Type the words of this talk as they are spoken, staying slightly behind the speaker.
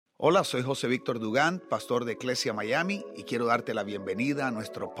Hola, soy José Víctor Dugán, pastor de Iglesia Miami, y quiero darte la bienvenida a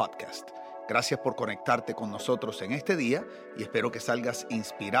nuestro podcast. Gracias por conectarte con nosotros en este día y espero que salgas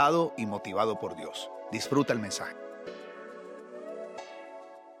inspirado y motivado por Dios. Disfruta el mensaje.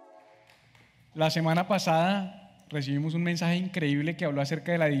 La semana pasada recibimos un mensaje increíble que habló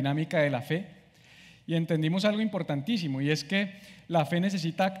acerca de la dinámica de la fe y entendimos algo importantísimo, y es que la fe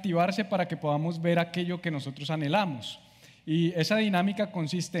necesita activarse para que podamos ver aquello que nosotros anhelamos. Y esa dinámica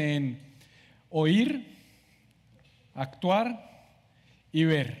consiste en oír, actuar y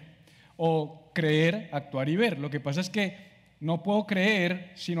ver, o creer, actuar y ver. Lo que pasa es que no puedo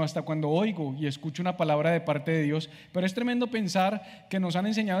creer sino hasta cuando oigo y escucho una palabra de parte de Dios, pero es tremendo pensar que nos han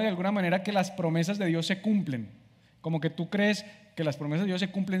enseñado de alguna manera que las promesas de Dios se cumplen, como que tú crees que las promesas de Dios se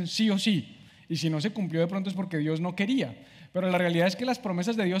cumplen sí o sí, y si no se cumplió de pronto es porque Dios no quería, pero la realidad es que las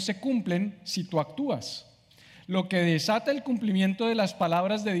promesas de Dios se cumplen si tú actúas. Lo que desata el cumplimiento de las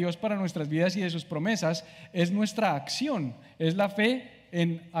palabras de Dios para nuestras vidas y de sus promesas es nuestra acción, es la fe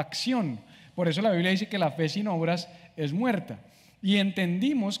en acción. Por eso la Biblia dice que la fe sin obras es muerta. Y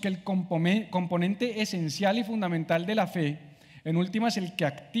entendimos que el componente esencial y fundamental de la fe, en últimas el que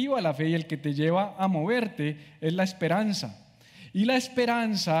activa la fe y el que te lleva a moverte, es la esperanza. Y la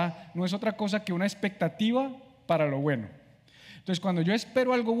esperanza no es otra cosa que una expectativa para lo bueno. Entonces, cuando yo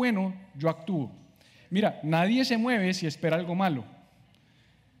espero algo bueno, yo actúo. Mira, nadie se mueve si espera algo malo.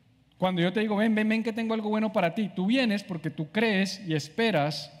 Cuando yo te digo, ven que tengo algo bueno para ti, tú vienes porque tú crees y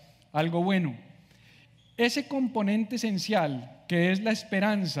esperas algo bueno. Ese componente esencial que es la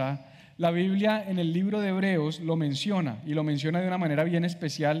esperanza, la Biblia en el libro de Hebreos lo menciona, y lo menciona de una manera bien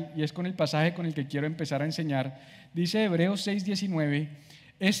especial, y es con el pasaje con el que quiero empezar a enseñar. Dice Hebreos 6:19,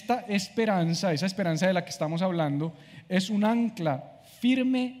 esta esperanza, esa esperanza de la que estamos hablando, es un ancla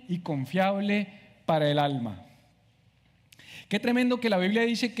firme y confiable para el alma. Qué tremendo que la Biblia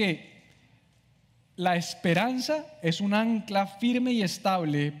dice que la esperanza es un ancla firme y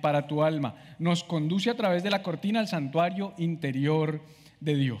estable para tu alma. Nos conduce a través de la cortina al santuario interior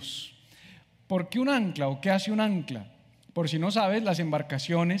de Dios. ¿Por qué un ancla o qué hace un ancla? Por si no sabes, las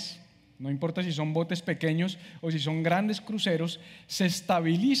embarcaciones, no importa si son botes pequeños o si son grandes cruceros, se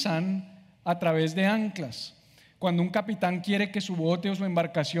estabilizan a través de anclas. Cuando un capitán quiere que su bote o su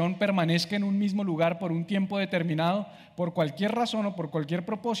embarcación permanezca en un mismo lugar por un tiempo determinado, por cualquier razón o por cualquier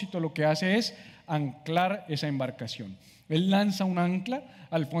propósito, lo que hace es anclar esa embarcación. Él lanza un ancla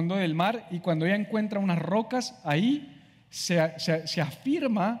al fondo del mar y cuando ella encuentra unas rocas, ahí se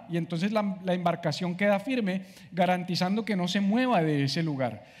afirma, y entonces la embarcación queda firme, garantizando que no se mueva de ese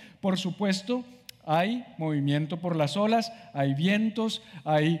lugar. Por supuesto, hay movimiento por las olas, hay vientos,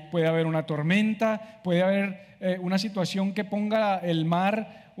 puede haber una tormenta, puede haber una situación que ponga el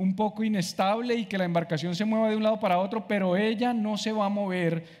mar un poco inestable y que la embarcación se mueva de un lado para otro, pero ella no se va a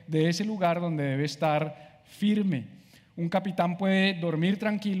mover de ese lugar donde debe estar firme. Un capitán puede dormir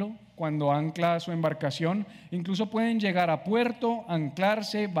tranquilo cuando ancla su embarcación, incluso pueden llegar a puerto,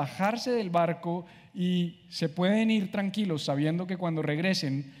 anclarse, bajarse del barco y se pueden ir tranquilos sabiendo que cuando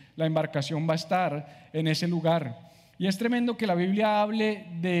regresen la embarcación va a estar en ese lugar. Y es tremendo que la Biblia hable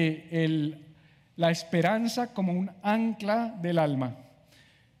de la esperanza como un ancla del alma.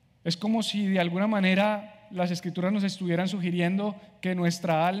 Es como si de alguna manera las Escrituras nos estuvieran sugiriendo que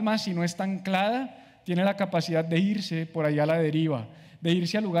nuestra alma, si no está anclada, tiene la capacidad de irse por allá a la deriva, de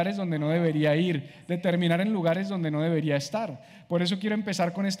irse a lugares donde no debería ir, de terminar en lugares donde no debería estar. Por eso quiero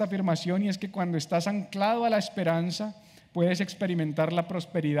empezar con esta afirmación, y es que cuando estás anclado a la esperanza, puedes experimentar la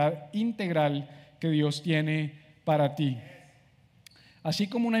prosperidad integral que Dios tiene para ti. Así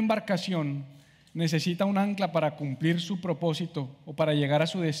como una embarcación necesita un ancla para cumplir su propósito o para llegar a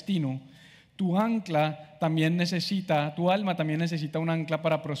su destino, tu alma también necesita un ancla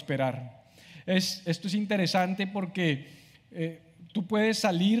para prosperar. Esto es interesante porque tú puedes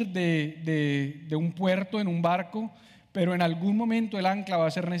salir de un puerto en un barco, pero en algún momento el ancla va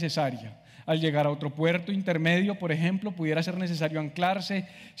a ser necesaria. Al llegar a otro puerto intermedio, por ejemplo, pudiera ser necesario anclarse.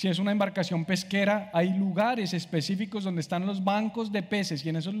 Si es una embarcación pesquera, hay lugares específicos donde están los bancos de peces, y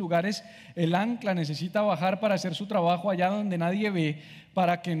en esos lugares el ancla necesita bajar para hacer su trabajo allá donde nadie ve,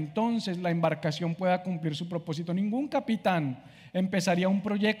 para que entonces la embarcación pueda cumplir su propósito. Ningún capitán empezaría un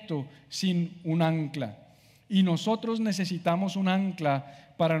proyecto sin un ancla. Y nosotros necesitamos un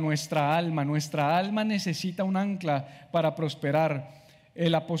ancla para nuestra alma. Nuestra alma necesita un ancla para prosperar.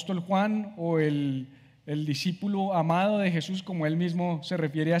 El apóstol Juan, o el discípulo amado de Jesús, como él mismo se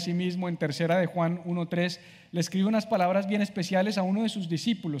refiere a sí mismo en 3 de Juan 1:3, le escribe unas palabras bien especiales a uno de sus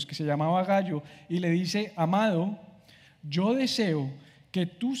discípulos que se llamaba Gallo y le dice: amado, yo deseo que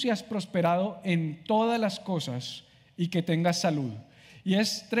tú seas prosperado en todas las cosas y que tengas salud. Y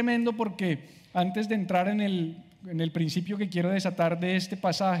es tremendo porque antes de entrar en el principio que quiero desatar de este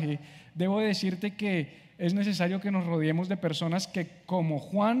pasaje, debo decirte que es necesario que nos rodeemos de personas que, como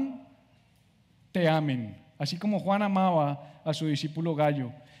Juan, te amen, así como Juan amaba a su discípulo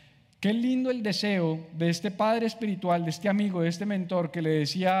Gallo. Qué lindo el deseo de este padre espiritual, de este amigo, de este mentor que le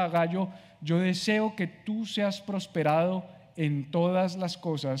decía a Gallo: yo deseo que tú seas prosperado en todas las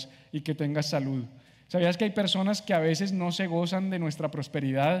cosas y que tengas salud. ¿Sabías que hay personas que a veces no se gozan de nuestra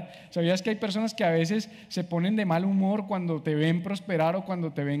prosperidad? ¿Sabías que hay personas que a veces se ponen de mal humor cuando te ven prosperar o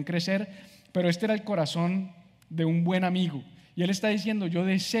cuando te ven crecer? Pero este era el corazón de un buen amigo. Y él está diciendo: yo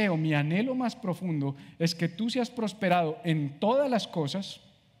deseo, mi anhelo más profundo es que tú seas prosperado en todas las cosas.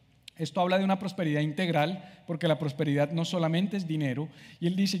 Esto habla de una prosperidad integral, porque la prosperidad no solamente es dinero. Y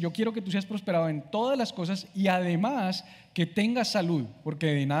él dice: yo quiero que tú seas prosperado en todas las cosas y además que tengas salud, porque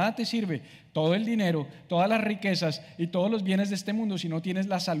de nada te sirve todo el dinero, todas las riquezas y todos los bienes de este mundo si no tienes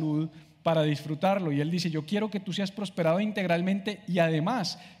la salud para disfrutarlo. Y él dice: yo quiero que tú seas prosperado integralmente y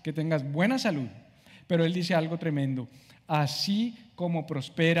además que tengas buena salud. Pero él dice algo tremendo: así como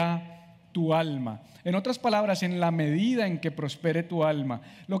prospera tu alma. En otras palabras, en la medida en que prospere tu alma.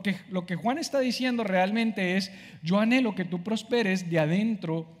 Lo que Juan está diciendo realmente es: yo anhelo que tú prosperes de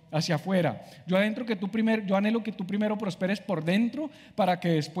adentro hacia afuera. Yo anhelo que tú primero prosperes por dentro para que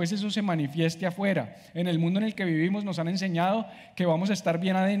después eso se manifieste afuera. En el mundo en el que vivimos nos han enseñado que vamos a estar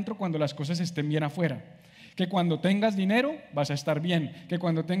bien adentro cuando las cosas estén bien afuera. Que cuando tengas dinero vas a estar bien, que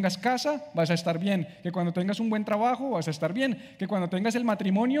cuando tengas casa vas a estar bien, que cuando tengas un buen trabajo vas a estar bien, que cuando tengas el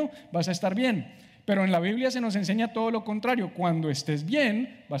matrimonio vas a estar bien. Pero en la Biblia se nos enseña todo lo contrario: cuando estés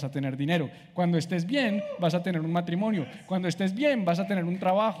bien vas a tener dinero, cuando estés bien vas a tener un matrimonio, cuando estés bien vas a tener un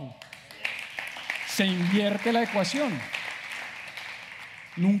trabajo. Se invierte la ecuación.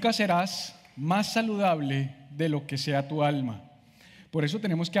 Nunca serás más saludable de lo que sea tu alma. Por eso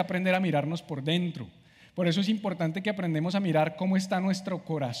tenemos que aprender a mirarnos por dentro. Por eso es importante que aprendamos a mirar cómo está nuestro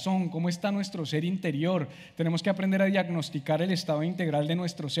corazón, cómo está nuestro ser interior. Tenemos que aprender a diagnosticar el estado integral de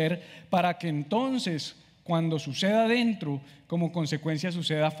nuestro ser para que entonces, cuando suceda dentro, como consecuencia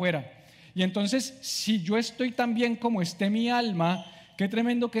suceda afuera. Y entonces, si yo estoy tan bien como esté mi alma, qué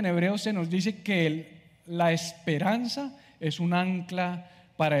tremendo que en Hebreos se nos dice que la esperanza es un ancla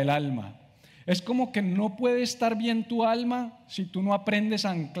para el alma. Es como que no puede estar bien tu alma si tú no aprendes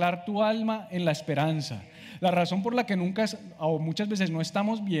a anclar tu alma en la esperanza. La razón por la que nunca o muchas veces no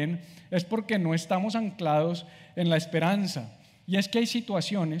estamos bien es porque no estamos anclados en la esperanza. Y es que hay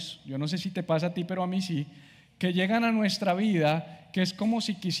situaciones, yo no sé si te pasa a ti, pero a mí sí, que llegan a nuestra vida que es como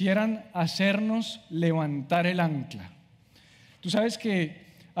si quisieran hacernos levantar el ancla. Tú sabes que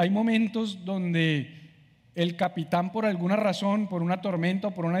hay momentos donde el capitán, por alguna razón, por una tormenta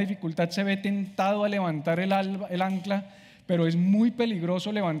o por una dificultad, se ve tentado a levantar el ancla, pero es muy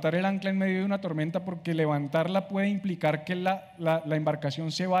peligroso levantar el ancla en medio de una tormenta, porque levantarla puede implicar que la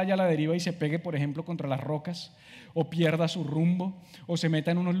embarcación se vaya a la deriva y se pegue, por ejemplo, contra las rocas, o pierda su rumbo, o se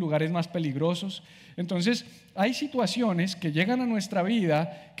meta en unos lugares más peligrosos. Entonces, hay situaciones que llegan a nuestra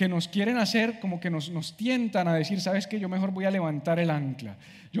vida que nos quieren hacer, como que nos tientan a decir: ¿sabes qué? Yo mejor voy a levantar el ancla,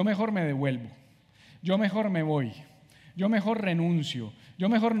 yo mejor me devuelvo. Yo mejor me voy, yo mejor renuncio, yo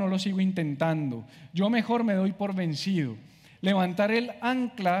mejor no lo sigo intentando, yo mejor me doy por vencido. Levantar el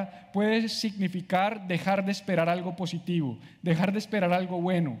ancla puede significar dejar de esperar algo positivo, dejar de esperar algo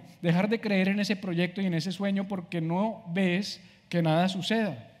bueno, dejar de creer en ese proyecto y en ese sueño porque no ves que nada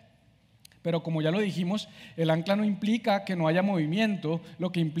suceda. Pero como ya lo dijimos, el ancla no implica que no haya movimiento,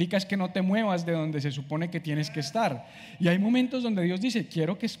 lo que implica es que no te muevas de donde se supone que tienes que estar. Y hay momentos donde Dios dice: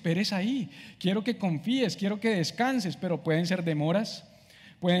 quiero que esperes ahí, quiero que confíes, quiero que descanses, pero pueden ser demoras,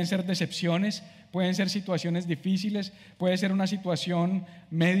 pueden ser decepciones, pueden ser situaciones difíciles, puede ser una situación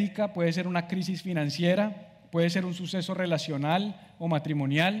médica, puede ser una crisis financiera, puede ser un suceso relacional o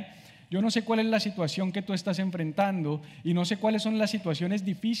matrimonial. Yo no sé cuál es la situación que tú estás enfrentando y no sé cuáles son las situaciones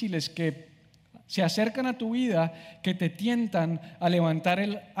difíciles que se acercan a tu vida, que te tientan a levantar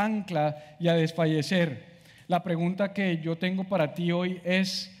el ancla y a desfallecer. La pregunta que yo tengo para ti hoy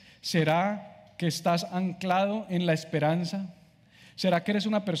es: ¿será que estás anclado en la esperanza? ¿Será que eres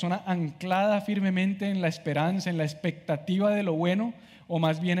una persona anclada firmemente en la esperanza, en la expectativa de lo bueno? ¿O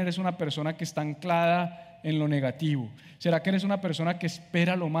más bien eres una persona que está anclada en lo negativo? ¿Será que eres una persona que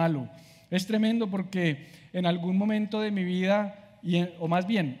espera lo malo? Es tremendo porque en algún momento de mi vida, o más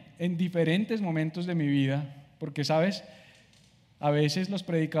bien en diferentes momentos de mi vida, porque sabes, a veces los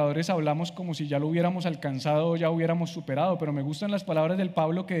predicadores hablamos como si ya lo hubiéramos alcanzado o ya hubiéramos superado, pero me gustan las palabras del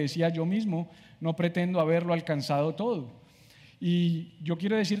Pablo que decía: yo mismo no pretendo haberlo alcanzado todo. Y yo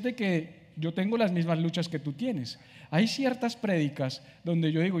quiero decirte que yo tengo las mismas luchas que tú tienes. Hay ciertas prédicas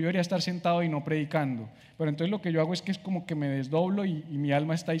donde yo digo, yo debería estar sentado y no predicando, pero entonces lo que yo hago es como que me desdoblo y mi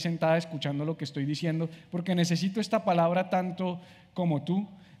alma está ahí sentada escuchando lo que estoy diciendo, porque necesito esta palabra tanto como tú,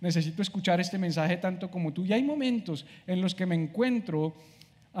 necesito escuchar este mensaje tanto como tú. Y hay momentos en los que me encuentro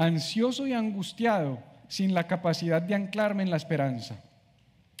ansioso y angustiado, sin la capacidad de anclarme en la esperanza.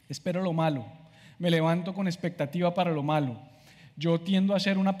 Espero lo malo, me levanto con expectativa para lo malo. Yo tiendo a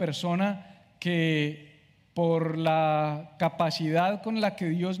ser una persona que por la capacidad con la que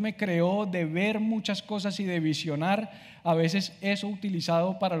Dios me creó de ver muchas cosas y de visionar, a veces eso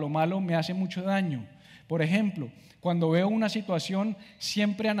utilizado para lo malo me hace mucho daño. Por ejemplo, cuando veo una situación,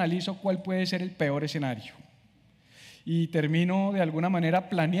 siempre analizo cuál puede ser el peor escenario y termino de alguna manera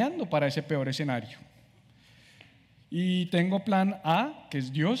planeando para ese peor escenario. Y tengo plan A, que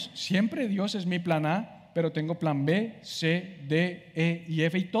es Dios, siempre Dios es mi plan A, pero tengo plan B, C, D, E y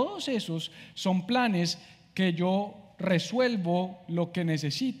F, y todos esos son planes que yo resuelvo lo que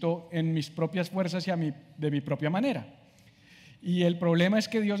necesito en mis propias fuerzas y de mi propia manera. Y el problema es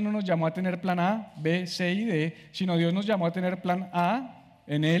que Dios no nos llamó a tener plan A, B, C y D, sino Dios nos llamó a tener plan A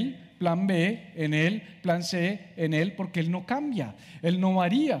en Él, plan B en Él, plan C en Él, porque Él no cambia, Él no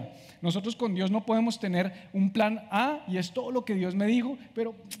varía. Nosotros con Dios no podemos tener un plan A y es todo lo que Dios me dijo,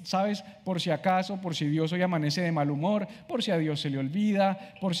 pero sabes, por si acaso, por si Dios hoy amanece de mal humor, por si a Dios se le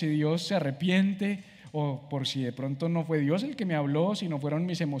olvida, por si Dios se arrepiente, o por si de pronto no fue Dios el que me habló, sino fueron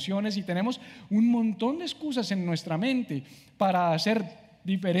mis emociones, y tenemos un montón de excusas en nuestra mente para hacer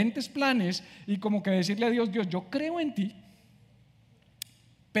diferentes planes y como que decirle a Dios, Dios, yo creo en ti,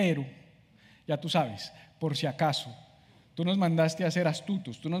 pero ya tú sabes, por si acaso. Tú nos mandaste a ser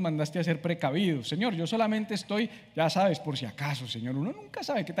astutos, tú nos mandaste a ser precavidos. Señor, yo solamente estoy, ya sabes, por si acaso, Señor. Uno nunca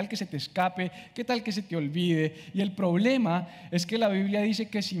sabe qué tal que se te escape, qué tal que se te olvide. Y el problema es que la Biblia dice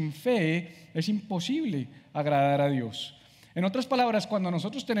que sin fe es imposible agradar a Dios. En otras palabras, cuando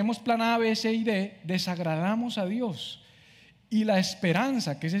nosotros tenemos plan A, B, C y D, desagradamos a Dios. Y la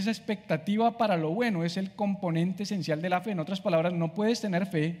esperanza, que es esa expectativa para lo bueno, es el componente esencial de la fe. En otras palabras, no puedes tener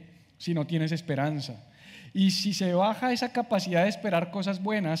fe si no tienes esperanza. Y si se baja esa capacidad de esperar cosas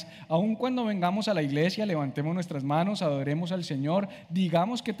buenas, aun cuando vengamos a la iglesia, levantemos nuestras manos, adoremos al Señor,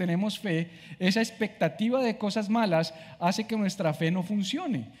 digamos que tenemos fe, esa expectativa de cosas malas hace que nuestra fe no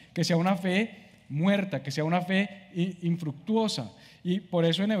funcione, que sea una fe muerta, que sea una fe infructuosa. Y por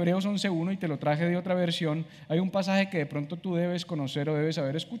eso en Hebreos 11:1, y te lo traje de otra versión, hay un pasaje que de pronto tú debes conocer o debes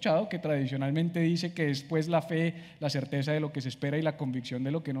haber escuchado, que tradicionalmente dice que es pues la fe, la certeza de lo que se espera y la convicción de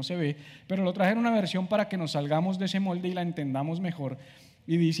lo que no se ve, pero lo traje en una versión para que nos salgamos de ese molde y la entendamos mejor,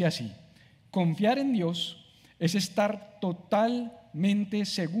 y dice así: confiar en Dios es estar totalmente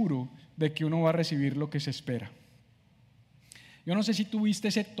seguro de que uno va a recibir lo que se espera. Yo no sé si tuviste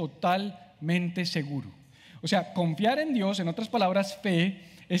ese totalmente seguro. O sea, confiar en Dios, en otras palabras, fe,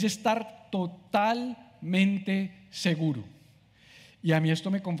 es estar totalmente seguro. Y a mí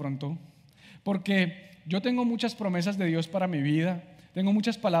esto me confrontó, porque yo tengo muchas promesas de Dios para mi vida, tengo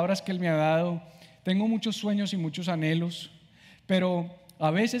muchas palabras que Él me ha dado, tengo muchos sueños y muchos anhelos, pero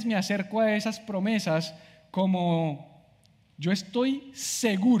a veces me acerco a esas promesas como yo estoy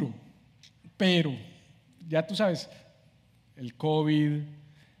seguro, pero ya tú sabes, el COVID,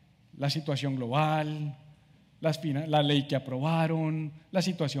 la situación global, la ley que aprobaron, la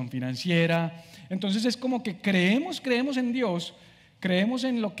situación financiera. Entonces es como que creemos en Dios, creemos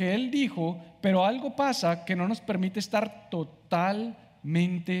en lo que Él dijo, pero algo pasa que no nos permite estar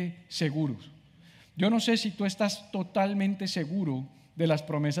totalmente seguros. Yo no sé si tú estás totalmente seguro de las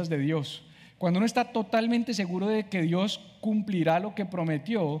promesas de Dios. Cuando uno está totalmente seguro de que Dios cumplirá lo que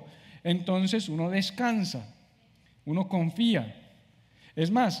prometió, entonces uno descansa, uno confía. Es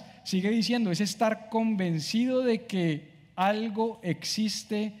más, sigue diciendo, es estar convencido de que algo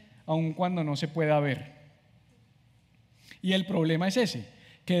existe aun cuando no se pueda ver. Y el problema es ese,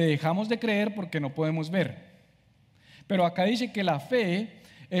 que dejamos de creer porque no podemos ver. Pero acá dice que la fe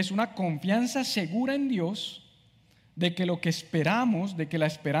es una confianza segura en Dios de que lo que esperamos, de que la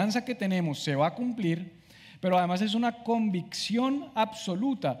esperanza que tenemos se va a cumplir, pero además es una convicción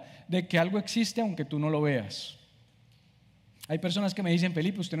absoluta de que algo existe aunque tú no lo veas. Hay personas que me dicen,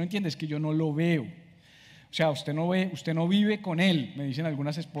 Felipe, usted no entiende, es que yo no lo veo. O sea, usted no vive con Él, me dicen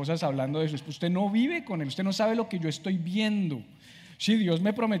algunas esposas hablando de eso. Usted no vive con Él, usted no sabe lo que yo estoy viendo. Sí, Dios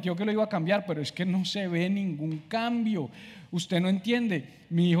me prometió que lo iba a cambiar, pero es que no se ve ningún cambio. Usted no entiende,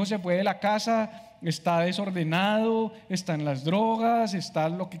 mi hijo se fue de la casa, está desordenado, está en las drogas, está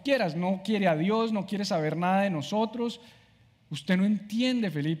lo que quieras, no quiere a Dios, no quiere saber nada de nosotros. Usted no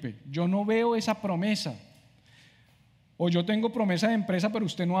entiende, Felipe, yo no veo esa promesa. O yo tengo promesa de empresa, pero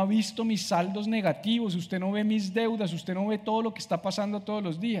usted no ha visto mis saldos negativos, usted no ve mis deudas, usted no ve todo lo que está pasando todos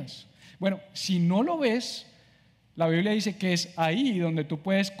los días. Bueno, si no lo ves, la Biblia dice que es ahí donde tú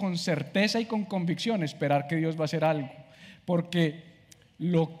puedes con certeza y con convicción esperar que Dios va a hacer algo. Porque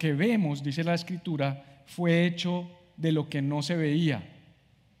lo que vemos, dice la Escritura, fue hecho de lo que no se veía.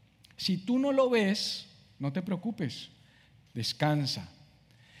 Si tú no lo ves, no te preocupes, descansa.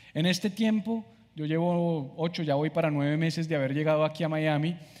 En este tiempo, yo llevo 8, ya voy para 9 meses de haber llegado aquí a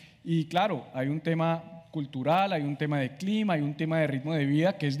Miami y claro, hay un tema cultural, hay un tema de clima, hay un tema de ritmo de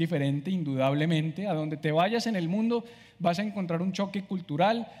vida que es diferente indudablemente. A donde te vayas en el mundo vas a encontrar un choque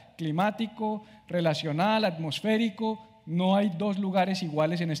cultural, climático, relacional, atmosférico. No hay dos lugares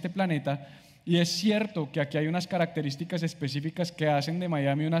iguales en este planeta. Y es cierto que aquí hay unas características específicas que hacen de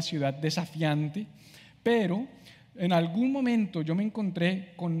Miami una ciudad desafiante, pero en algún momento yo me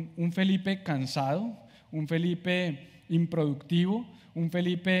encontré con un Felipe cansado, un Felipe improductivo, un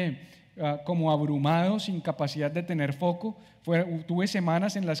Felipe como abrumado, sin capacidad de tener foco. Tuve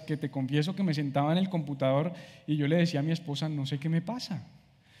semanas en las que te confieso que me sentaba en el computador y yo le decía a mi esposa, no sé qué me pasa.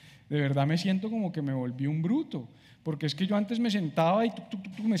 De verdad me siento como que me volví un bruto, porque es que yo antes me sentaba y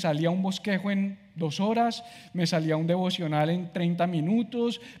me salía un bosquejo en 2 horas, me salía un devocional en 30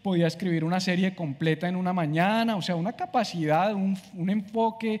 minutos, podía escribir una serie completa en una mañana, o sea, una capacidad, un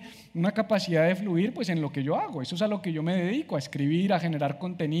enfoque, una capacidad de fluir pues en lo que yo hago. Eso es a lo que yo me dedico, a escribir, a generar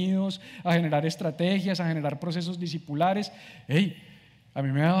contenidos, a generar estrategias, a generar procesos discipulares. A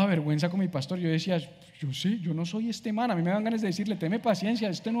mí me daba vergüenza con mi pastor, yo decía, yo no soy este man, a mí me dan ganas de decirle, tenme paciencia,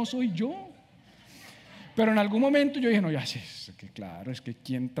 este no soy yo. Pero en algún momento yo dije, no, ya sé, es que claro, es que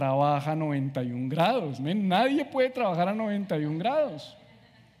 ¿quién trabaja a 91 grados? Nadie puede trabajar a 91 grados.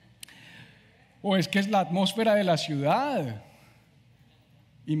 O es que es la atmósfera de la ciudad.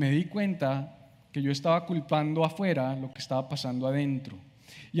 Y me di cuenta que yo estaba culpando afuera lo que estaba pasando adentro.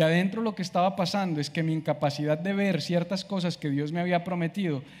 Y adentro lo que estaba pasando es que mi incapacidad de ver ciertas cosas que Dios me había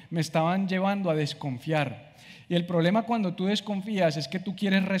prometido me estaban llevando a desconfiar. Y el problema cuando tú desconfías es que tú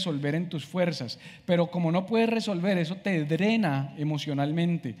quieres resolver en tus fuerzas, pero como no puedes resolver, eso te drena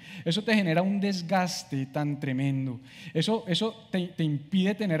emocionalmente, eso te genera un desgaste tan tremendo, eso te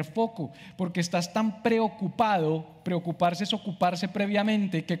impide tener foco, porque estás tan preocupado. Preocuparse es ocuparse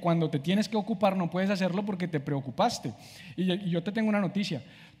previamente, que cuando te tienes que ocupar no puedes hacerlo porque te preocupaste. Y yo te tengo una noticia,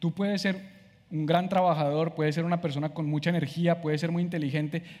 tú puedes ser un gran trabajador, puede ser una persona con mucha energía, puede ser muy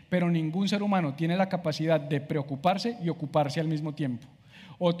inteligente, pero ningún ser humano tiene la capacidad de preocuparse y ocuparse al mismo tiempo.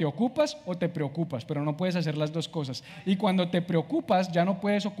 O te ocupas o te preocupas, pero no puedes hacer las dos cosas. Y cuando te preocupas ya no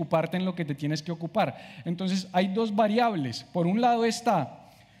puedes ocuparte en lo que te tienes que ocupar. Entonces hay dos variables. Por un lado está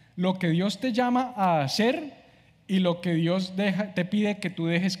lo que Dios te llama a hacer y lo que Dios te pide que tú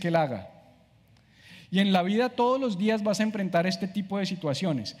dejes que Él haga. Y en la vida todos los días vas a enfrentar este tipo de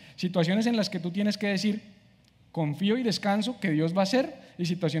situaciones en las que tú tienes que decir, confío y descanso que Dios va a hacer, y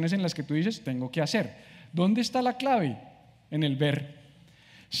situaciones en las que tú dices, tengo que hacer. ¿Dónde está la clave? En el ver.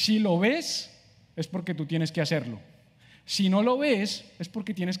 Si lo ves, es porque tú tienes que hacerlo. Si no lo ves, es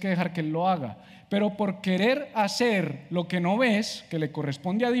porque tienes que dejar que Él lo haga. Pero por querer hacer lo que no ves, que le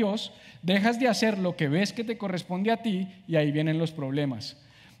corresponde a Dios, dejas de hacer lo que ves que te corresponde a ti, y ahí vienen los problemas.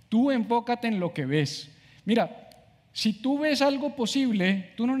 Tú enfócate en lo que ves. Mira, si tú ves algo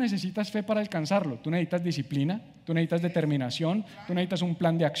posible, tú no necesitas fe para alcanzarlo. Tú necesitas disciplina, tú necesitas determinación, tú necesitas un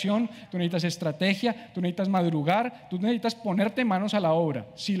plan de acción, tú necesitas estrategia, tú necesitas madrugar, tú necesitas ponerte manos a la obra.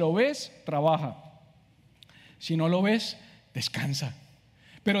 Si lo ves, trabaja. Si no lo ves, descansa.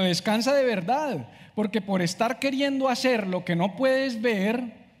 Pero descansa de verdad, porque por estar queriendo hacer lo que no puedes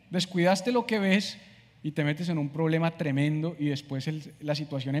ver, descuidaste lo que ves y te metes en un problema tremendo, y después la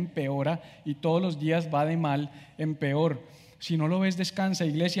situación empeora y todos los días va de mal en peor. Si no lo ves, descansa,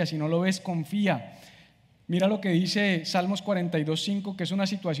 iglesia. Si no lo ves, confía. Mira lo que dice Salmos 42:5, que es una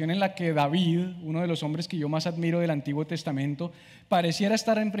situación en la que David, uno de los hombres que yo más admiro del Antiguo Testamento, pareciera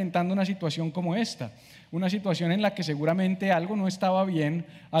estar enfrentando una situación como esta. Una situación en la que seguramente algo no estaba bien,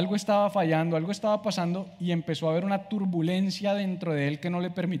 algo estaba fallando, algo estaba pasando, y empezó a haber una turbulencia dentro de él que no le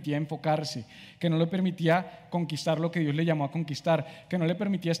permitía enfocarse, que no le permitía conquistar lo que Dios le llamó a conquistar, que no le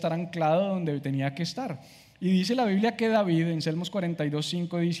permitía estar anclado donde tenía que estar. Y dice la Biblia que David en Salmos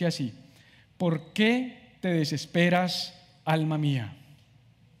 42:5 dice así: ¿por qué te desesperas, alma mía?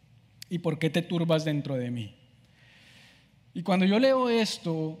 ¿Y por qué te turbas dentro de mí? Y cuando yo leo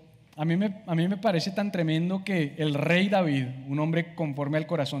esto, a mí me parece tan tremendo que el rey David, un hombre conforme al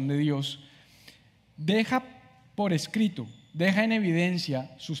corazón de Dios, deja por escrito, deja en evidencia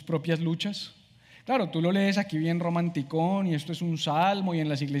sus propias luchas, Claro, tú lo lees aquí bien romanticón y esto es un salmo y en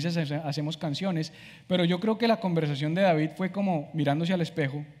las iglesias hacemos canciones, pero yo creo que la conversación de David fue como mirándose al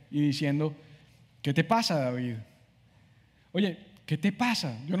espejo y diciendo, ¿qué te pasa, David? Oye, ¿qué te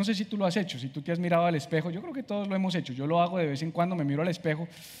pasa? Yo no sé si tú lo has hecho, si tú te has mirado al espejo, yo creo que todos lo hemos hecho, yo lo hago de vez en cuando, me miro al espejo,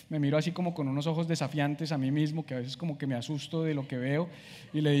 me miro así como con unos ojos desafiantes a mí mismo, que a veces como que me asusto de lo que veo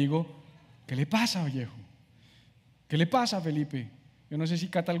y le digo, ¿qué le pasa, viejo? ¿Qué le pasa, Felipe? Yo no sé si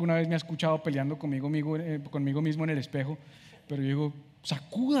Cata alguna vez me ha escuchado peleando conmigo mismo en el espejo, pero yo digo,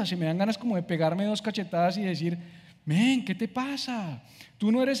 sacúdase, me dan ganas como de pegarme 2 cachetadas y decir, men, ¿qué te pasa?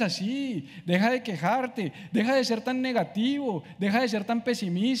 Tú no eres así, deja de quejarte, deja de ser tan negativo, deja de ser tan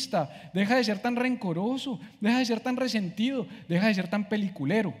pesimista, deja de ser tan rencoroso, deja de ser tan resentido, deja de ser tan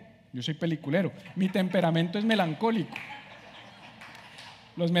peliculero. Yo soy peliculero, mi temperamento es melancólico.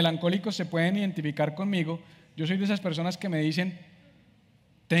 Los melancólicos se pueden identificar conmigo. Yo soy de esas personas que me dicen,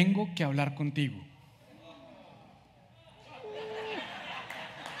 tengo que hablar contigo.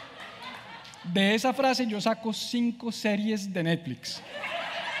 De esa frase yo saco 5 series de Netflix.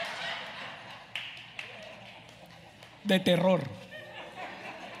 De terror.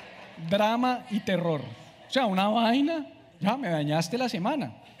 Drama y terror. O sea, una vaina, ya me dañaste la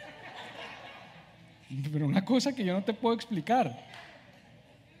semana. Pero una cosa que yo no te puedo explicar.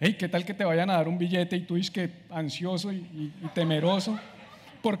 Hey, ¿qué tal que te vayan a dar un billete y tú dices que ansioso y temeroso?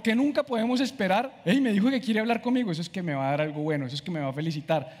 ¿Por qué nunca podemos esperar? Hey, me dijo que quiere hablar conmigo, eso es que me va a dar algo bueno, eso es que me va a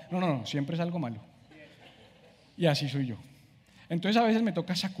felicitar. No, siempre es algo malo. Y así soy yo. Entonces a veces me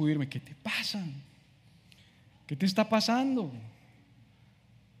toca sacudirme, ¿qué te pasa? ¿Qué te está pasando?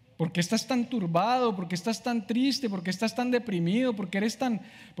 ¿Por qué estás tan turbado? ¿Por qué estás tan triste? ¿Por qué estás tan deprimido? ¿Por qué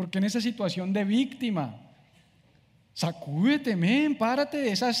en esa situación de víctima? Sacúdete, men, párate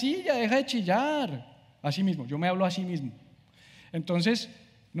de esa silla, deja de chillar. Así mismo, yo me hablo así mismo. Entonces,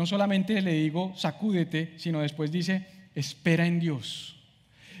 no solamente le digo sacúdete, sino después dice espera en Dios.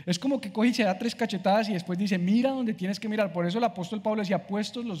 Es como que coge y se da 3 cachetadas y después dice mira donde tienes que mirar. Por eso el apóstol Pablo decía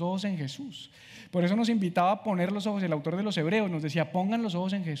puestos los ojos en Jesús. Por eso nos invitaba a poner los ojos, el autor de los Hebreos nos decía pongan los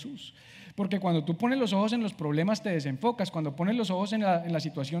ojos en Jesús. Porque cuando tú pones los ojos en los problemas te desenfocas, cuando pones los ojos en la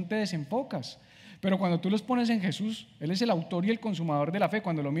situación te desenfocas. Pero cuando tú los pones en Jesús, Él es el autor y el consumador de la fe.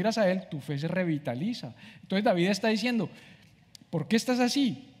 Cuando lo miras a Él, tu fe se revitaliza. Entonces David está diciendo, ¿por qué estás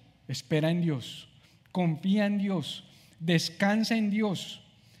así? Espera en Dios, confía en Dios, descansa en Dios,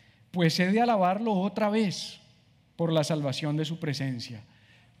 pues he de alabarlo otra vez por la salvación de su presencia.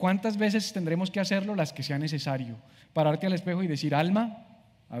 ¿Cuántas veces tendremos que hacerlo? Las que sea necesario. Pararte al espejo y decir, alma,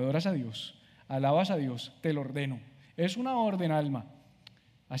 adoras a Dios, alabas a Dios, te lo ordeno. Es una orden, alma.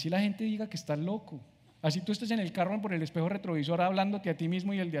 Así la gente diga que estás loco. Así tú estés en el carro por el espejo retrovisor hablándote a ti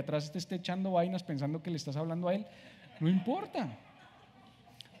mismo y el de atrás te esté echando vainas pensando que le estás hablando a él. No importa.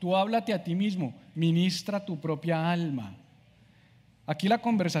 Tú háblate a ti mismo, ministra tu propia alma. Aquí la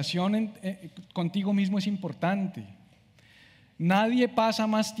conversación contigo mismo es importante. Nadie pasa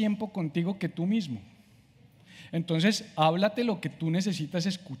más tiempo contigo que tú mismo. Entonces, háblate lo que tú necesitas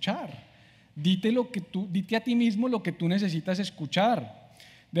escuchar. Dite a ti mismo lo que tú necesitas escuchar.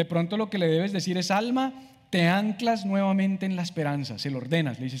 De pronto lo que le debes decir es, alma, te anclas nuevamente en la esperanza. Se lo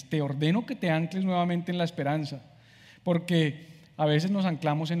ordenas, le dices, te ordeno que te ancles nuevamente en la esperanza. Porque a veces nos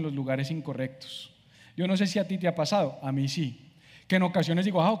anclamos en los lugares incorrectos. Yo no sé si a ti te ha pasado, a mí sí. Que en ocasiones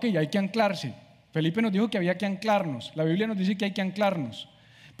digo, ok, hay que anclarse. Felipe nos dijo que había que anclarnos. La Biblia nos dice que hay que anclarnos.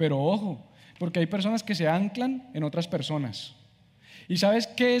 Pero ojo, porque hay personas que se anclan en otras personas. ¿Y sabes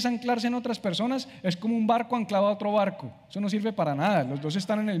qué es anclarse en otras personas? Es como un barco anclado a otro barco. Eso no sirve para nada. Los dos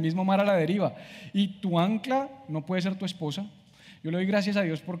están en el mismo mar a la deriva. Y tu ancla no puede ser tu esposa. Yo le doy gracias a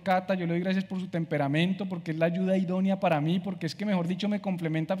Dios por Cata, yo le doy gracias por su temperamento, porque es la ayuda idónea para mí, porque es que, mejor dicho, me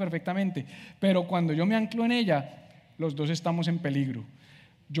complementa perfectamente. Pero cuando yo me anclo en ella, los dos estamos en peligro.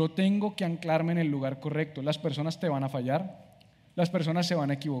 Yo tengo que anclarme en el lugar correcto. Las personas te van a fallar. Las personas se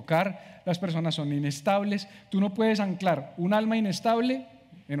van a equivocar, las personas son inestables. Tú no puedes anclar un alma inestable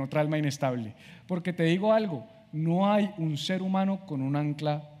en otra alma inestable. Porque te digo algo, no hay un ser humano con un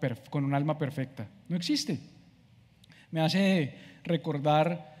alma perfecta. No existe. Me hace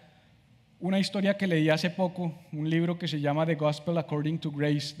recordar una historia que leí hace poco, un libro que se llama The Gospel According to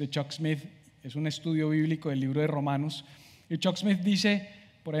Grace de Chuck Smith. Es un estudio bíblico del libro de Romanos. Y Chuck Smith dice,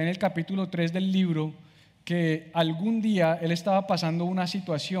 por ahí en el capítulo 3 del libro, que algún día él estaba pasando una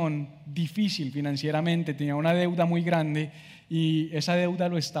situación difícil financieramente, tenía una deuda muy grande y esa deuda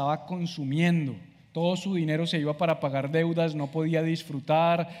lo estaba consumiendo. Todo su dinero se iba para pagar deudas, no podía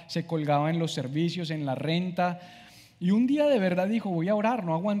disfrutar, se colgaba en los servicios, en la renta Y un día de verdad dijo, voy a orar,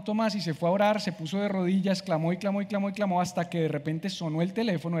 no aguanto más, y se fue a orar, se puso de rodillas, clamó y clamó y clamó y clamó, hasta que de repente sonó el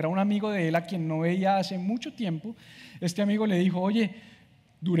teléfono. Era un amigo de él a quien no veía hace mucho tiempo. Este amigo le dijo, oye,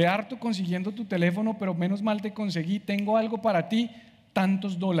 duré harto consiguiendo tu teléfono, pero menos mal te conseguí, tengo algo para ti,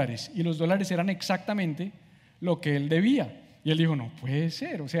 tantos dólares. Y los dólares eran exactamente lo que él debía. Y él dijo, no puede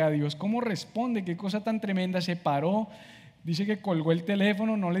ser, o sea, Dios cómo responde, qué cosa tan tremenda. Se paró, dice que colgó el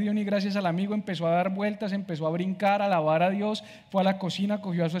teléfono, no le dio ni gracias al amigo, empezó a dar vueltas, empezó a brincar, a alabar a Dios, fue a la cocina,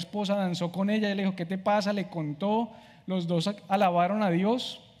 cogió a su esposa, danzó con ella, y le dijo, ¿qué te pasa? Le contó, los dos alabaron a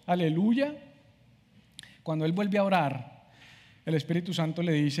Dios, aleluya. Cuando él vuelve a orar, el Espíritu Santo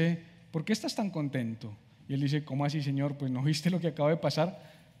le dice, ¿por qué estás tan contento? Y él dice, ¿cómo así, Señor? Pues ¿no viste lo que acaba de pasar?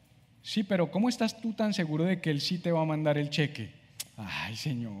 Sí, pero ¿cómo estás tú tan seguro de que Él sí te va a mandar el cheque? Ay,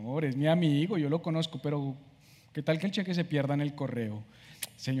 Señor, es mi amigo, yo lo conozco, pero ¿qué tal que el cheque se pierda en el correo?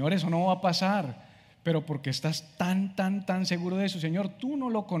 Señor, eso no va a pasar. Pero ¿por qué estás tan seguro de eso? Señor, tú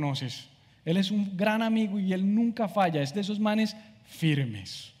no lo conoces. Él es un gran amigo y Él nunca falla, es de esos manes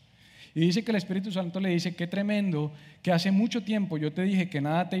firmes. Y dice que el Espíritu Santo le dice, qué tremendo, que hace mucho tiempo yo te dije que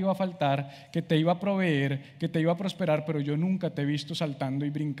nada te iba a faltar, que te iba a proveer, que te iba a prosperar, pero yo nunca te he visto saltando y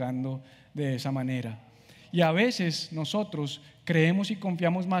brincando de esa manera. Y a veces nosotros creemos y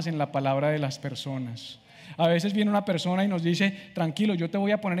confiamos más en la palabra de las personas. A veces viene una persona y nos dice, tranquilo, yo te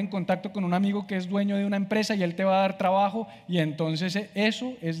voy a poner en contacto con un amigo que es dueño de una empresa y él te va a dar trabajo, y entonces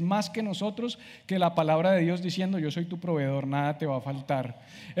eso es más que nosotros, que la palabra de Dios diciendo, yo soy tu proveedor, nada te va a faltar.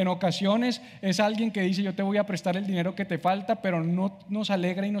 En ocasiones es alguien que dice, yo te voy a prestar el dinero que te falta, pero no nos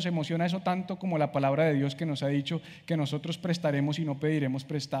alegra y nos emociona eso tanto como la palabra de Dios que nos ha dicho que nosotros prestaremos y no pediremos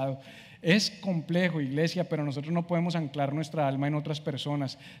prestado. Es complejo, iglesia, pero nosotros no podemos anclar nuestra alma en otras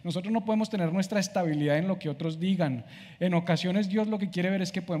personas. Nosotros no podemos tener nuestra estabilidad en lo que otros digan. En ocasiones Dios lo que quiere ver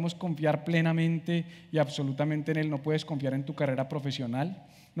es que podemos confiar plenamente y absolutamente en Él. No puedes confiar en tu carrera profesional,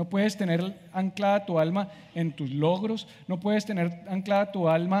 no puedes tener anclada tu alma en tus logros, no puedes tener anclada tu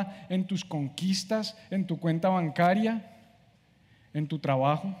alma en tus conquistas, en tu cuenta bancaria, en tu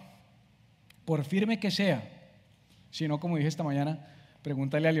trabajo, por firme que sea. Sino, como dije esta mañana,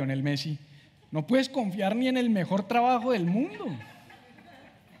 pregúntale a Lionel Messi, no puedes confiar ni en el mejor trabajo del mundo.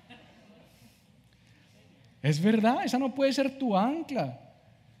 Es verdad, esa no puede ser tu ancla.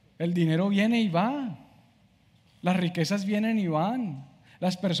 El dinero viene y va, las riquezas vienen y van,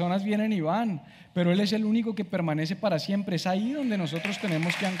 las personas vienen y van, pero Él es el único que permanece para siempre. Es ahí donde nosotros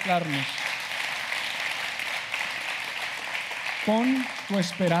tenemos que anclarnos. Pon tu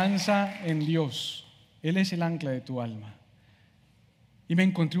esperanza en Dios. Él es el ancla de tu alma. Y me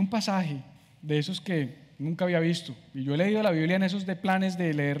encontré un pasaje de esos que nunca había visto. Y yo he leído la Biblia en esos de planes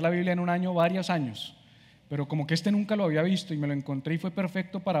de leer la Biblia en un año, varios años. Pero como que este nunca lo había visto y me lo encontré y fue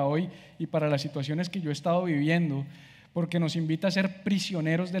perfecto para hoy y para las situaciones que yo he estado viviendo, porque nos invita a ser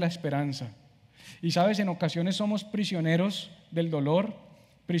prisioneros de la esperanza. Y sabes, en ocasiones somos prisioneros del dolor,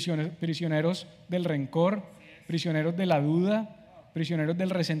 prisioneros del rencor, prisioneros de la duda, prisioneros del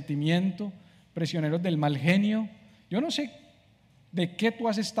resentimiento, prisioneros del mal genio. Yo no sé de qué tú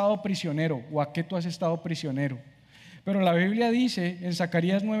has estado prisionero o a qué tú has estado prisionero, pero la Biblia dice en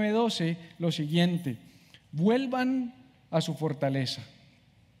Zacarías 9:12 lo siguiente: vuelvan a su fortaleza,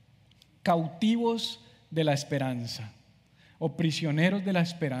 cautivos de la esperanza o prisioneros de la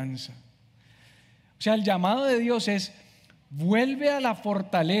esperanza. O sea, el llamado de Dios es: vuelve a la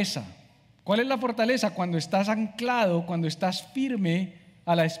fortaleza. ¿Cuál es la fortaleza? Cuando estás anclado, cuando estás firme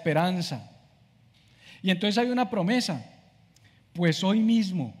a la esperanza. Y entonces hay una promesa: pues hoy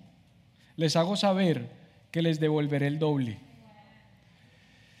mismo les hago saber que les devolveré el doble.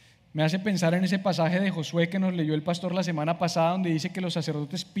 Me hace pensar en ese pasaje de Josué que nos leyó el pastor la semana pasada, donde dice que los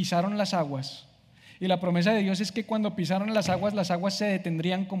sacerdotes pisaron las aguas, y la promesa de Dios es que cuando pisaron las aguas se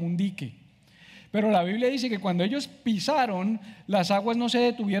detendrían como un dique. Pero la Biblia dice que cuando ellos pisaron, las aguas no se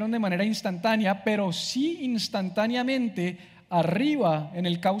detuvieron de manera instantánea, pero sí instantáneamente arriba, en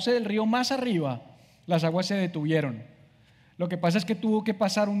el cauce del río más arriba, las aguas se detuvieron. Lo que pasa es que tuvo que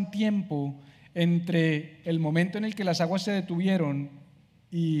pasar un tiempo entre el momento en el que las aguas se detuvieron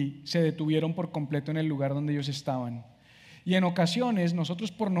y se detuvieron por completo en el lugar donde ellos estaban. Y en ocasiones nosotros,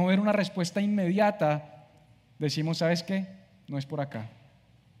 por no ver una respuesta inmediata, decimos, ¿sabes qué? No es por acá.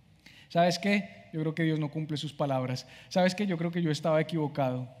 ¿Sabes qué? Yo creo que Dios no cumple sus palabras. ¿Sabes qué? Yo creo que yo estaba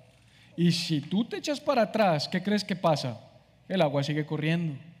equivocado. Y si tú te echas para atrás, ¿qué crees que pasa? El agua sigue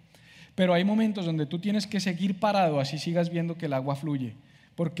corriendo. Pero hay momentos donde tú tienes que seguir parado, así sigas viendo que el agua fluye,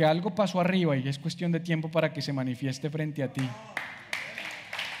 porque algo pasó arriba y es cuestión de tiempo para que se manifieste frente a ti.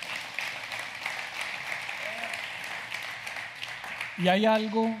 Y hay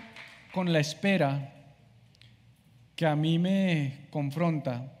algo con la espera que a mí me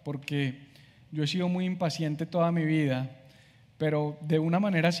confronta, porque yo he sido muy impaciente toda mi vida, pero de una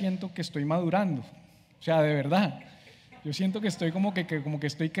manera siento que estoy madurando. O sea, de verdad. Yo siento que estoy como que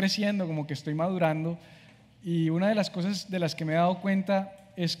estoy creciendo, como que estoy madurando. Y una de las cosas de las que me he dado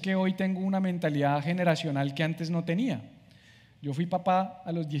cuenta es que hoy tengo una mentalidad generacional que antes no tenía. Yo fui papá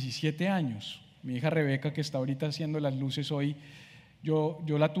a los 17 años. Mi hija Rebeca, que está ahorita haciendo las luces hoy, yo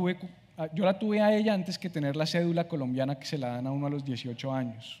la tuve a ella antes que tener la cédula colombiana que se la dan a uno a los 18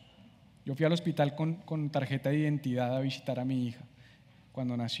 años. Yo fui al hospital con tarjeta de identidad a visitar a mi hija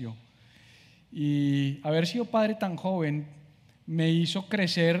cuando nació. Y haber sido padre tan joven me hizo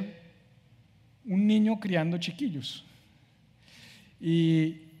crecer un niño criando chiquillos.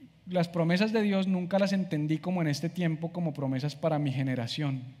 Y las promesas de Dios nunca las entendí como en este tiempo, como promesas para mi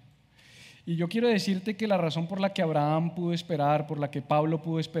generación. Y yo quiero decirte que la razón por la que Abraham pudo esperar, por la que Pablo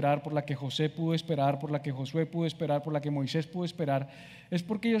pudo esperar, por la que José pudo esperar, por la que Josué pudo esperar, por la que Moisés pudo esperar, es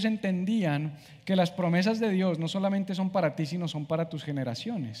porque ellos entendían que las promesas de Dios no solamente son para ti, sino son para tus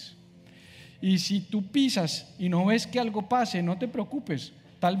generaciones. Y si tú pisas y no ves que algo pase, no te preocupes.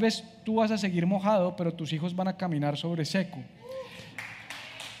 Tal vez tú vas a seguir mojado, pero tus hijos van a caminar sobre seco.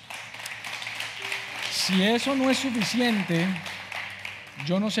 Si eso no es suficiente,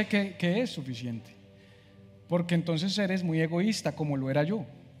 yo no sé qué es suficiente. Porque entonces eres muy egoísta, como lo era yo.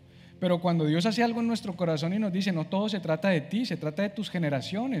 Pero cuando Dios hace algo en nuestro corazón y nos dice, no todo se trata de ti, se trata de tus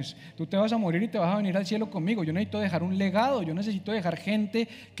generaciones. Tú te vas a morir y te vas a venir al cielo conmigo. Yo necesito dejar un legado, yo necesito dejar gente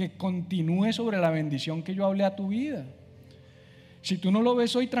que continúe sobre la bendición que yo hablé a tu vida. Si tú no lo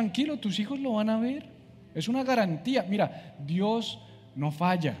ves hoy, tranquilo, tus hijos lo van a ver. Es una garantía. Mira, Dios no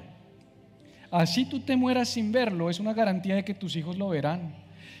falla. Así tú te mueras sin verlo, es una garantía de que tus hijos lo verán.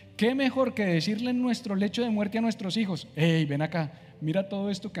 ¿Qué mejor que decirle en nuestro lecho de muerte a nuestros hijos? Hey, ven acá, mira todo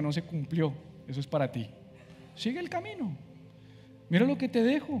esto que no se cumplió, eso es para ti. Sigue el camino. Mira lo que te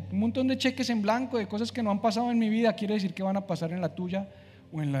dejo, un montón de cheques en blanco de cosas que no han pasado en mi vida, quiere decir que van a pasar en la tuya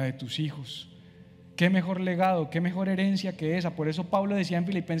o en la de tus hijos. Qué mejor legado, qué mejor herencia que esa. Por eso Pablo decía en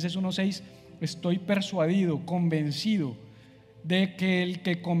Filipenses 1:6, estoy persuadido, convencido de que el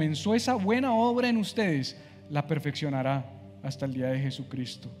que comenzó esa buena obra en ustedes la perfeccionará hasta el día de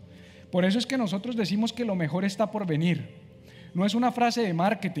Jesucristo. Por eso es que nosotros decimos que lo mejor está por venir. No es una frase de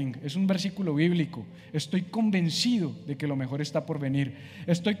marketing, es un versículo bíblico. Estoy convencido de que lo mejor está por venir.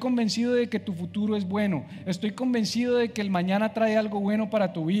 Estoy convencido de que tu futuro es bueno. Estoy convencido de que el mañana trae algo bueno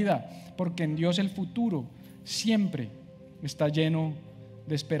para tu vida, porque en Dios el futuro siempre está lleno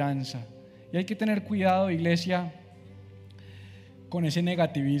de esperanza. Y hay que tener cuidado, iglesia, con ese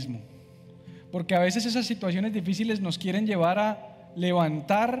negativismo, porque a veces esas situaciones difíciles nos quieren llevar a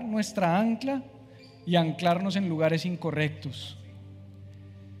levantar nuestra ancla y anclarnos en lugares incorrectos.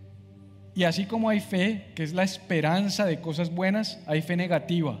 Y así como hay fe, que es la esperanza de cosas buenas, hay fe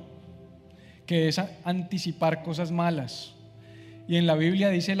negativa, que es anticipar cosas malas. Y en la Biblia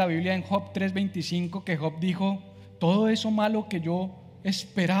dice la Biblia en Job 3:25 que Job dijo, todo eso malo que yo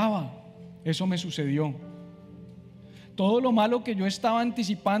esperaba, eso me sucedió. Todo lo malo que yo estaba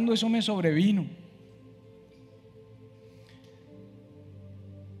anticipando, eso me sobrevino.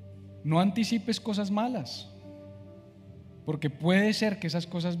 No anticipes cosas malas, porque puede ser que esas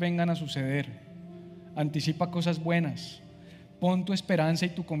cosas vengan a suceder. Anticipa cosas buenas. Pon tu esperanza y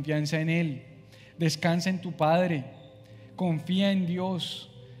tu confianza en Él. Descansa en tu Padre. Confía en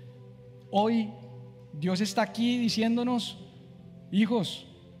Dios. Hoy Dios está aquí diciéndonos, hijos,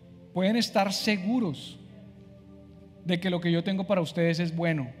 pueden estar seguros de que lo que yo tengo para ustedes es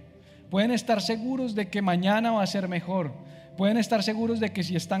bueno. Pueden estar seguros de que mañana va a ser mejor. Pueden estar seguros de que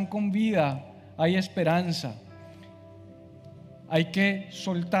si están con vida hay esperanza. Hay que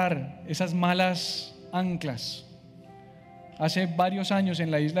soltar esas malas anclas. Hace varios años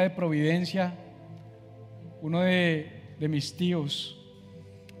en la isla de Providencia, uno de mis tíos,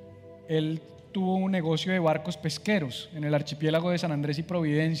 él tuvo un negocio de barcos pesqueros en el archipiélago de San Andrés y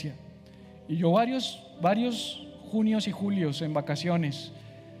Providencia. Y yo varios junios y julios en vacaciones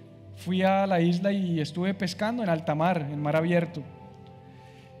fui a la isla y estuve pescando en alta mar, en mar abierto.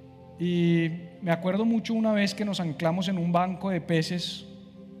 Y me acuerdo mucho una vez que nos anclamos en un banco de peces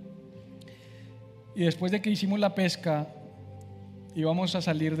y después de que hicimos la pesca íbamos a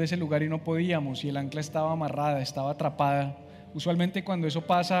salir de ese lugar y no podíamos, y el ancla estaba amarrada, estaba atrapada. Usualmente cuando eso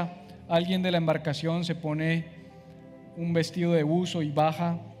pasa, alguien de la embarcación se pone un vestido de buzo y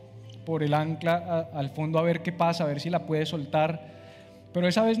baja por el ancla al fondo a ver qué pasa, a ver si la puede soltar, pero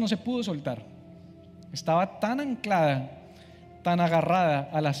esa vez no se pudo soltar. Estaba tan anclada, tan agarrada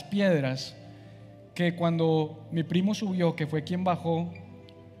a las piedras, que cuando mi primo subió, que fue quien bajó,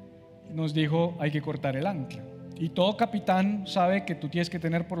 nos dijo, hay que cortar el ancla. Y todo capitán sabe que tú tienes que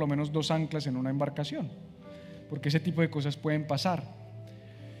tener por lo menos 2 anclas en una embarcación, porque ese tipo de cosas pueden pasar.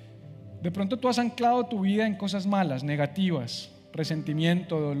 De pronto tú has anclado tu vida en cosas malas, negativas,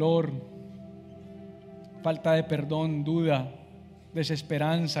 resentimiento, dolor, falta de perdón, duda,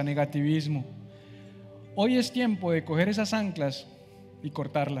 desesperanza, negativismo. Hoy es tiempo de coger esas anclas y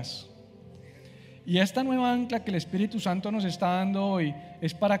cortarlas. Y esta nueva ancla que el Espíritu Santo nos está dando hoy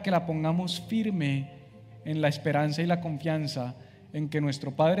es para que la pongamos firme en la esperanza y la confianza en que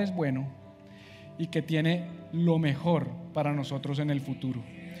nuestro Padre es bueno y que tiene lo mejor para nosotros en el futuro.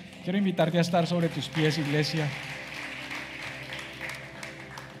 Quiero invitarte a estar sobre tus pies, iglesia.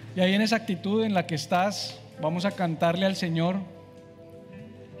 Y ahí en esa actitud en la que estás, vamos a cantarle al Señor.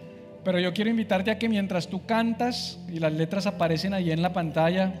 Pero yo quiero invitarte a que mientras tú cantas y las letras aparecen ahí en la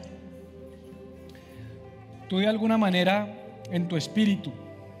pantalla, tú de alguna manera en tu espíritu,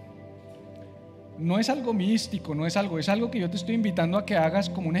 no es algo místico, es algo que yo te estoy invitando a que hagas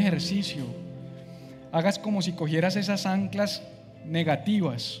como un ejercicio. Hagas como si cogieras esas anclas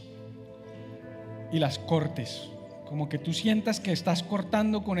negativas y las cortes. Como que tú sientas que estás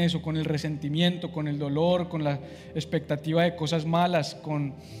cortando con eso, con el resentimiento, con el dolor, con la expectativa de cosas malas,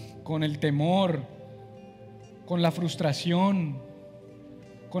 con el temor, con la frustración,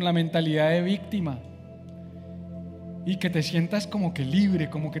 con la mentalidad de víctima. Y que te sientas como que libre,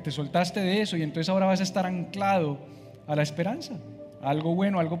 como que te soltaste de eso, y entonces ahora vas a estar anclado a la esperanza, a algo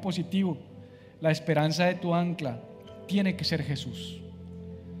bueno, a algo positivo. La esperanza de tu ancla tiene que ser Jesús.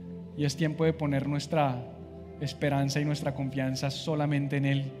 Y es tiempo de poner nuestra esperanza y nuestra confianza solamente en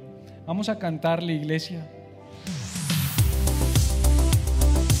Él. Vamos a cantarle, iglesia.